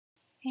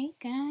Hey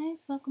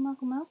guys, welcome,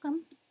 welcome,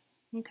 welcome.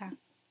 Okay,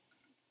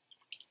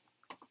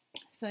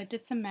 so I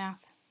did some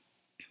math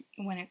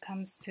when it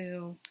comes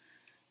to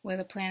where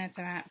the planets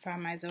are at for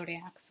my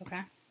zodiacs,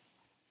 okay?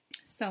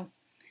 So,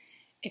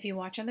 if you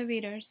watch other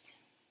readers,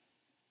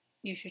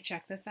 you should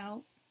check this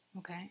out,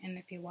 okay? And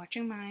if you're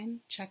watching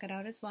mine, check it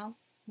out as well,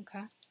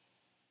 okay?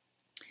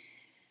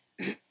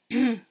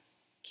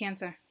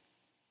 Cancer.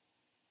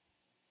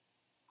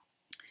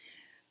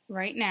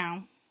 Right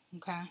now,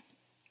 okay?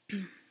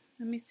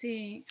 Let me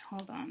see,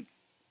 hold on.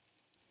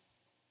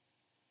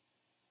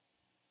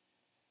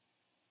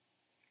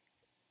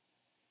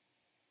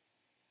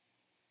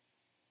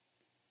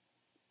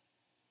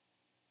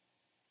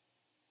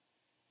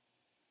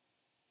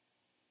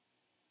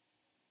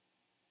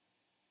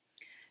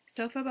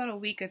 So for about a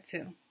week or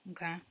two,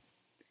 okay?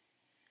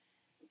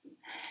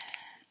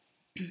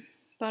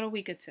 About a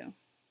week or two.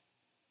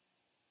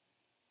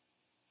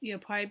 You'll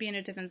probably be in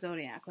a different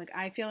zodiac. Like,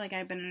 I feel like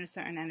I've been in a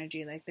certain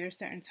energy. Like, there's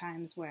certain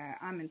times where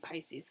I'm in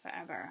Pisces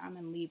forever. I'm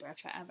in Libra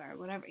forever.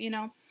 Whatever, you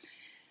know?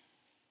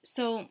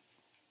 So,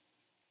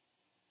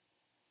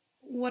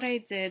 what I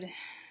did,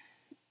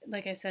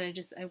 like I said,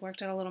 I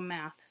worked out a little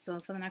math. So,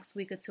 for the next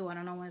week or two, I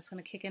don't know when it's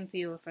going to kick in for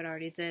you, if it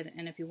already did.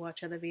 And if you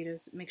watch other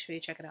videos, make sure you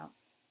check it out.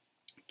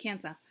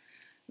 Cancer,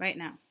 right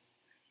now,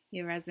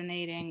 you're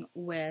resonating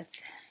with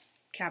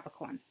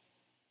Capricorn.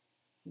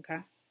 Okay?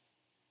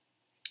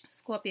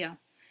 Scorpio,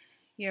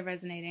 you're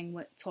resonating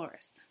with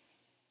Taurus.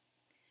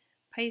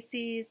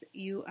 Pisces,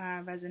 you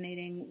are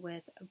resonating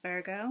with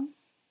Virgo.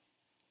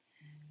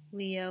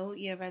 Leo,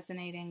 you're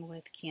resonating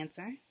with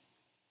Cancer.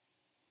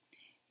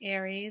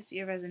 Aries,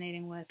 you're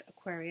resonating with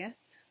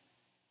Aquarius.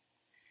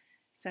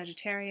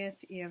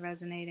 Sagittarius, you're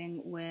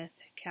resonating with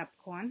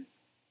Capricorn.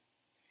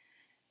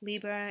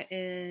 Libra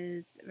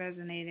is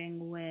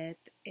resonating with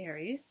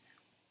Aries.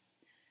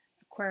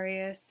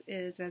 Aquarius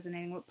is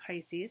resonating with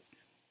Pisces.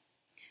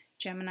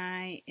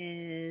 Gemini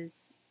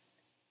is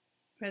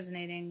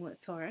resonating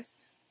with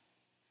Taurus.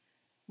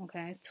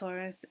 Okay,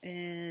 Taurus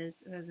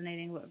is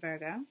resonating with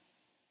Virgo.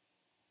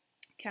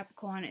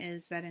 Capricorn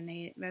is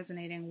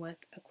resonating with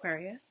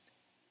Aquarius.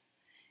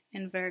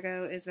 And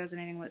Virgo is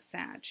resonating with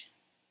Sag.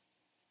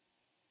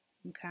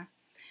 Okay,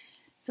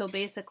 so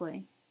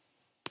basically,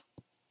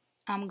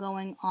 I'm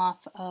going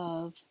off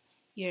of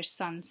your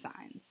sun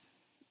signs.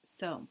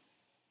 So,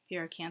 if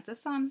you're a Cancer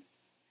sun,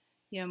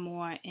 you're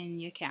more in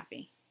your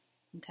Cappy.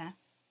 Okay?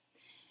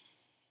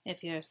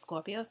 If you're a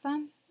Scorpio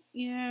sun,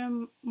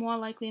 you're more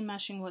likely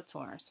meshing with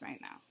Taurus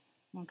right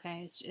now.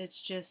 Okay?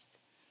 It's just,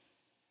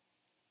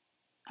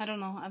 I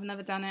don't know. I've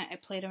never done it. I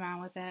played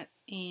around with it,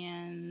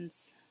 and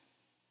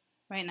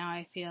right now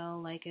I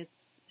feel like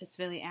it's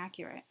really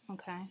accurate.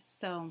 Okay?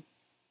 So,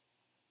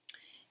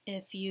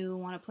 if you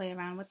want to play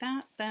around with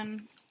that,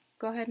 then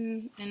go ahead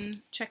and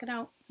check it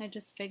out. I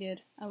just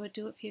figured I would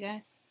do it for you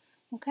guys.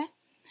 Okay?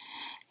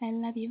 I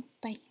love you.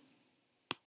 Bye.